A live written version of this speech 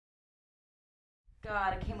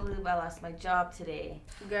God, I can't believe I lost my job today.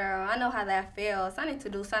 Girl, I know how that feels. I need to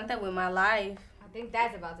do something with my life. I think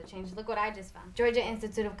that's about to change. Look what I just found. Georgia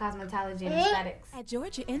Institute of Cosmetology and Aesthetics. At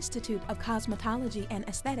Georgia Institute of Cosmetology and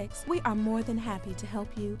Aesthetics, we are more than happy to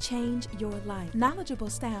help you change your life. Knowledgeable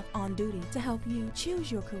staff on duty to help you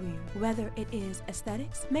choose your career, whether it is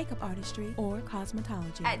aesthetics, makeup artistry, or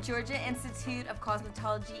cosmetology. At Georgia Institute of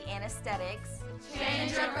Cosmetology and Aesthetics,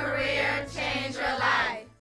 change your career, change your life.